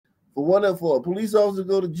For a police officer to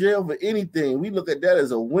go to jail for anything, we look at that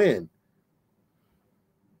as a win.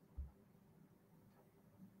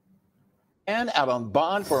 And out on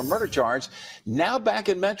bond for a murder charge, now back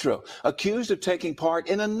in Metro, accused of taking part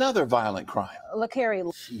in another violent crime.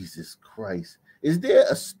 Jesus Christ. Is there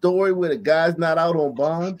a story where the guy's not out on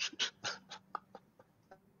bond?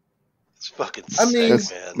 It's fucking sick,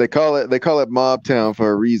 man. They call it Mob Town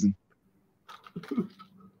for a reason.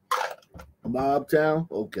 Mob Town?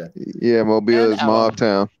 Okay. Yeah, Mobile is Mob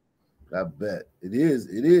Town. I bet. It is.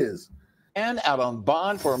 It is. And out on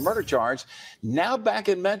bond for a murder charge, now back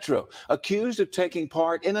in Metro, accused of taking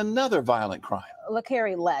part in another violent crime.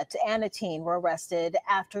 LaCarrie Lett and a teen were arrested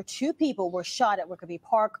after 2 people were shot at Rickerby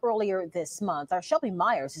Park earlier this month. Our Shelby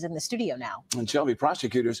Myers is in the studio now. And Shelby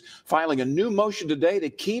prosecutors filing a new motion today to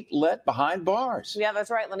keep Lett behind bars. Yeah,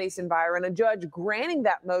 that's right, Lenise and Byron. A judge granting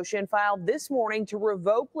that motion filed this morning to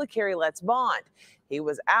revoke LaCarrie Lett's bond. He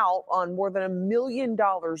was out on more than $1 million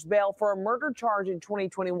bail for a murder charge in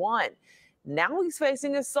 2021. Now he's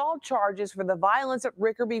facing assault charges for the violence at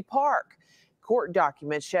Rickerby Park. Court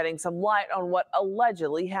documents shedding some light on what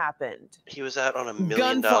allegedly happened. He was out on $1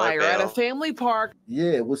 million gunfire bail. at a family park.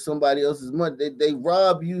 Yeah, with somebody else's money. They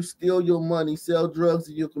rob you, steal your money, sell drugs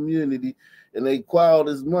in your community, and they acquire all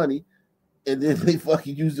this money, and then they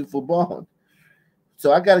fucking use it for bond.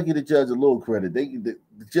 So I got to give the judge a little credit. The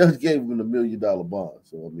judge gave him a $1 million bond.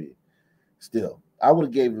 So, I mean, still, I would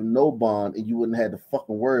have gave him no bond, and you wouldn't have to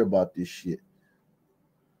fucking worry about this shit.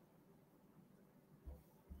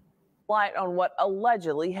 Light on what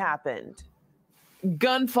allegedly happened.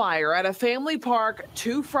 Gunfire at a family park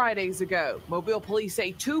 2 Fridays ago. Mobile police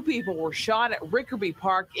say 2 people were shot at Rickerby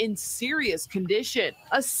Park in serious condition.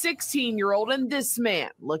 A 16-year-old and this man,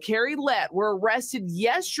 LaCarrie Lett, were arrested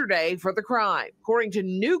yesterday for the crime. According to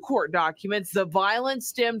new court documents, the violence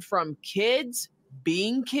stemmed from kids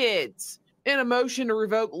being kids. In a motion to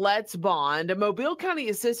revoke Lett's bond, a Mobile County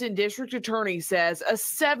Assistant District Attorney says a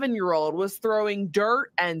 7-year-old was throwing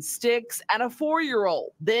dirt and sticks at a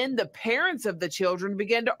 4-year-old. Then the parents of the children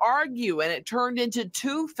began to argue, and it turned into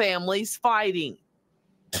 2 families fighting.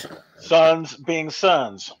 Sons being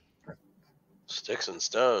sons. Sticks and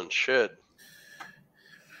stones, shit.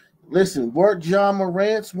 Listen, weren't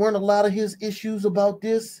a lot of his issues about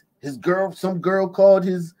this? Some girl called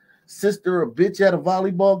his sister a bitch at a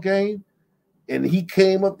volleyball game. And he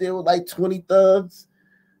came up there with like 20 thugs.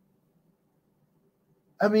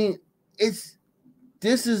 I mean,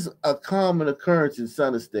 this is a common occurrence in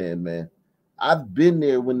Sunistan, man. I've been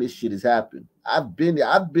there when this shit has happened. I've been there.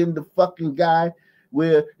 I've been the fucking guy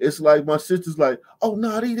where it's like my sister's like, oh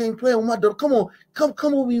no, they ain't playing with my daughter. Come on, come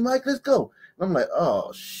with me, Mike. Let's go. And I'm like,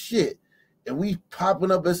 oh shit. And we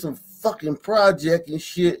popping up at some fucking project and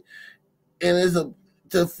shit. And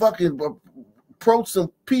to fucking approach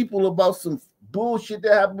some people about some bullshit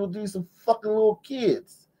that happened with these some fucking little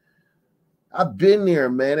kids. I've been there,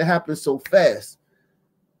 man. It happened so fast.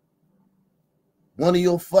 One of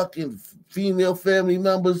your fucking female family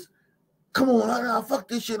members, come on, fuck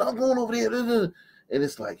this shit. I'm going over there. And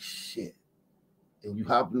it's like, shit. And you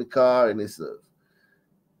hop in the car and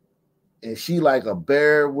and she like a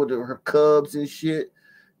bear with her cubs and shit.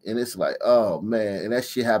 And it's like, oh man. And that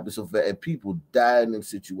shit happens so fast. And people die in them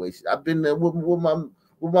situations. I've been there with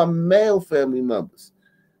my male family members.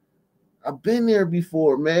 I've been there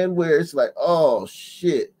before, man, where it's like, oh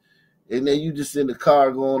shit. And then you just in the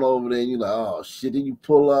car going over there and you're like, oh shit. Then you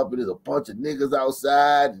pull up and there's a bunch of niggas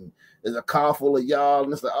outside and there's a car full of y'all.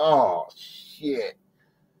 And it's like, oh shit.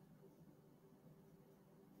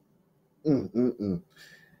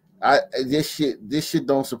 This shit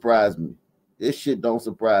don't surprise me. This shit don't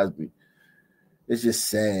surprise me. It's just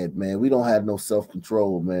sad, man. We don't have no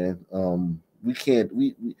self-control, man.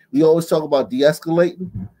 We always talk about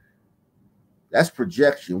de-escalating. That's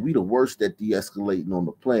projection. We the worst at de-escalating on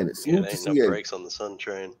the planet. Salute to CA. No brakes on the sun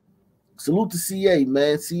train. Salute to CA,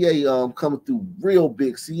 man. CA coming through real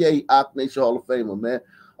big. CA Ock Nation Hall of Famer, man.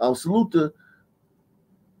 Salute to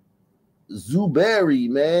Zuberi,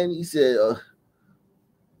 man. He said,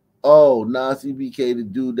 oh, Nazi BK, the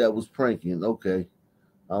dude that was pranking. Okay.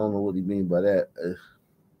 I don't know what he mean by that.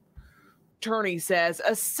 Attorney says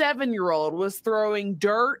a 7-year-old was throwing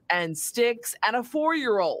dirt and sticks at a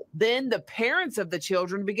 4-year-old. Then the parents of the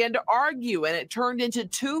children began to argue, and it turned into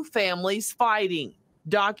 2 families fighting.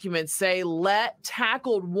 Documents say Lett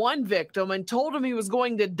tackled one victim and told him he was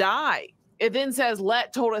going to die. It then says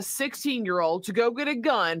Lett told a 16-year-old to go get a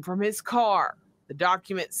gun from his car. The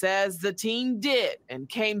document says the teen did and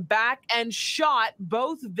came back and shot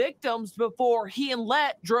both victims before he and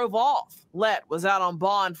Lett drove off. Lett was out on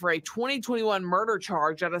bond for a 2021 murder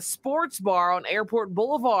charge at a sports bar on Airport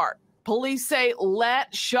Boulevard. Police say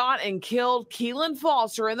Lett shot and killed Keelan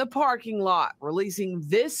Foster in the parking lot, releasing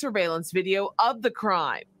this surveillance video of the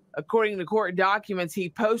crime. According to court documents, he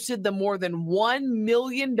posted the more than $1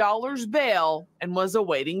 million bail and was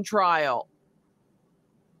awaiting trial.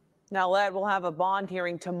 Now, Lett will have a bond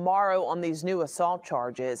hearing tomorrow on these new assault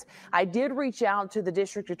charges. I did reach out to the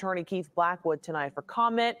District Attorney Keith Blackwood tonight for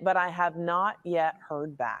comment, but I have not yet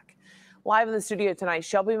heard back. Live in the studio tonight,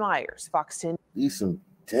 Shelby Myers, Fox 10. These some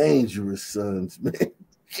dangerous sons, man.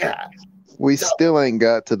 God. We still ain't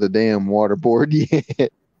got to the damn waterboard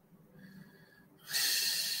yet.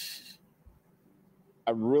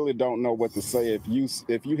 I really don't know what to say. If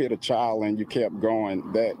you hit a child and you kept going,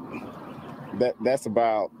 that's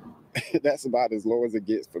about that's about as low as it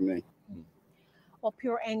gets for me. Well,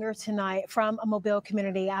 pure anger tonight from a Mobile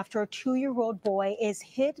community after a 2-year-old boy is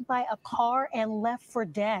hit by a car and left for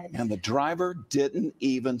dead. And the driver didn't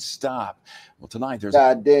even stop. Well, tonight there's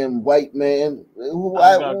goddamn white man.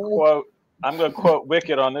 I'm gonna quote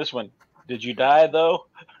Wicked on this one. Did you die though?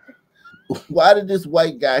 Why did this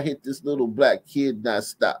white guy hit this little black kid not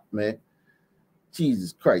stop, man?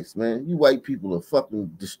 Jesus Christ, man. You white people are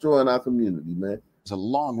fucking destroying our community, man. It's a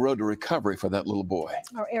long road to recovery for that little boy.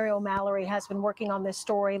 Our Ariel Mallory has been working on this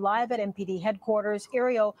story live at MPD headquarters.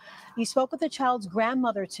 Ariel, you spoke with the child's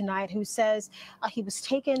grandmother tonight who says he was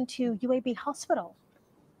taken to UAB hospital.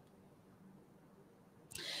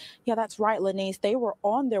 Yeah, that's right, Lenise. They were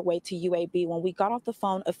on their way to UAB when we got off the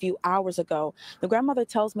phone a few hours ago. The grandmother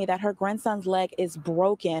tells me that her grandson's leg is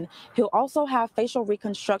broken. He'll also have facial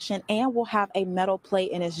reconstruction and will have a metal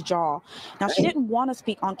plate in his jaw. Now, she didn't want to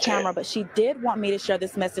speak on camera, but she did want me to share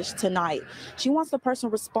this message tonight. She wants the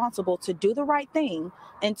person responsible to do the right thing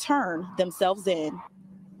and turn themselves in.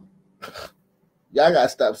 Y'all gotta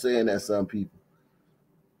stop saying that, some people.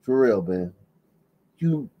 For real, man.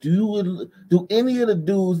 Do any of the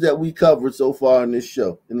dudes that we covered so far in this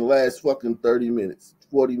show in the last fucking 30 minutes,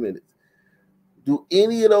 40 minutes, do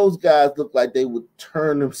any of those guys look like they would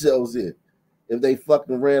turn themselves in if they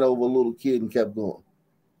fucking ran over a little kid and kept going?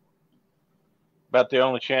 About the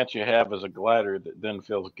only chance you have is a glider that then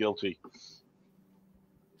feels guilty.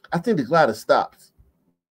 I think the glider stops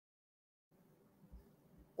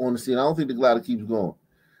on the scene. I don't think the glider keeps going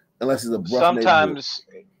unless it's a rough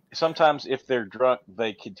Sometimes if they're drunk,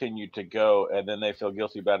 they continue to go, and then they feel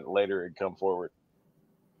guilty about it later and come forward.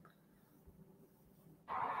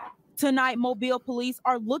 Tonight, Mobile police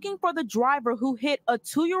are looking for the driver who hit a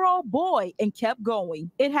 2-year-old boy and kept going.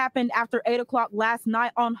 It happened after 8 o'clock last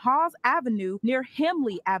night on Hawes Avenue near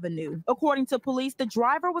Hemley Avenue. According to police, the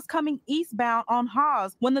driver was coming eastbound on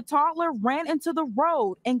Hawes when the toddler ran into the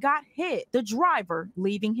road and got hit, the driver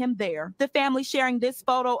leaving him there. The family sharing this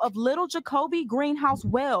photo of little Jacoby Greenhouse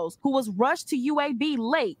Wells, who was rushed to UAB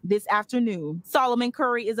late this afternoon. Solomon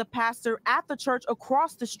Curry is a pastor at the church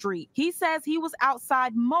across the street. He says he was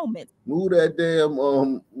outside moments. Move that damn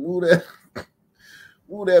move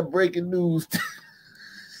that breaking news.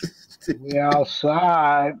 We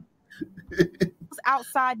outside.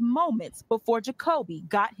 Outside moments before Jacoby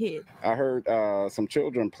got hit. I heard some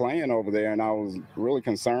children playing over there, and I was really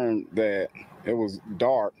concerned that it was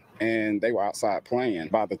dark and they were outside playing.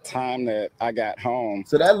 By the time that I got home,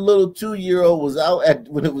 so that little 2-year-old was out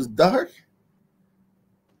when it was dark.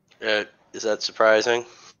 Is that surprising?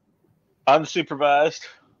 Unsupervised.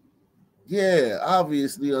 Yeah,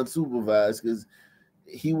 obviously unsupervised, because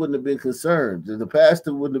he wouldn't have been concerned. The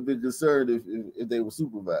pastor wouldn't have been concerned if they were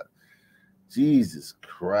supervised. Jesus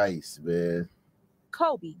Christ, man.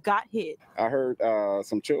 Kobe got hit. I heard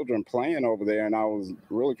some children playing over there, and I was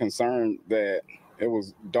really concerned that it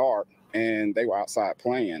was dark and they were outside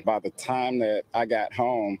playing. By the time that I got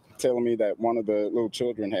home, telling me that one of the little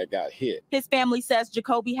children had got hit. His family says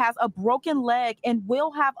Jacoby has a broken leg and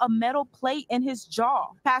will have a metal plate in his jaw.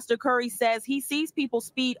 Pastor Curry says he sees people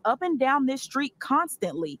speed up and down this street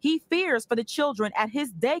constantly. He fears for the children at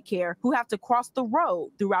his daycare who have to cross the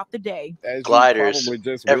road throughout the day. As gliders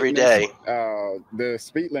just every day. The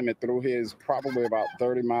speed limit through here is probably about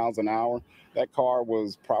 30 miles an hour. That car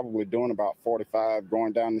was probably doing about 45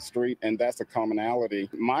 going down the street, and that's a commonality.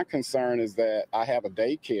 My concern is that I have a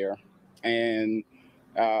daycare, and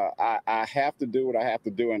I have to do what I have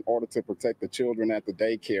to do in order to protect the children at the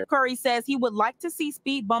daycare. Curry says he would like to see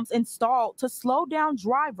speed bumps installed to slow down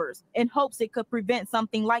drivers in hopes it could prevent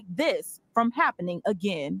something like this from happening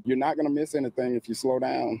again. You're not going to miss anything if you slow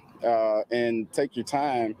down and take your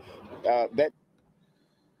time.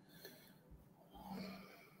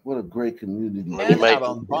 What a great community. Man out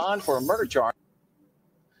on bond for a murder charge.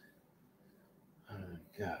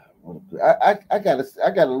 Oh, God, I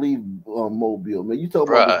gotta leave Mobile, man. You talk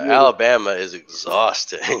about Alabama is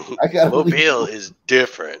exhausting. Mobile is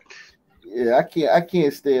different. Yeah, I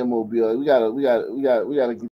can't stay in Mobile. We gotta get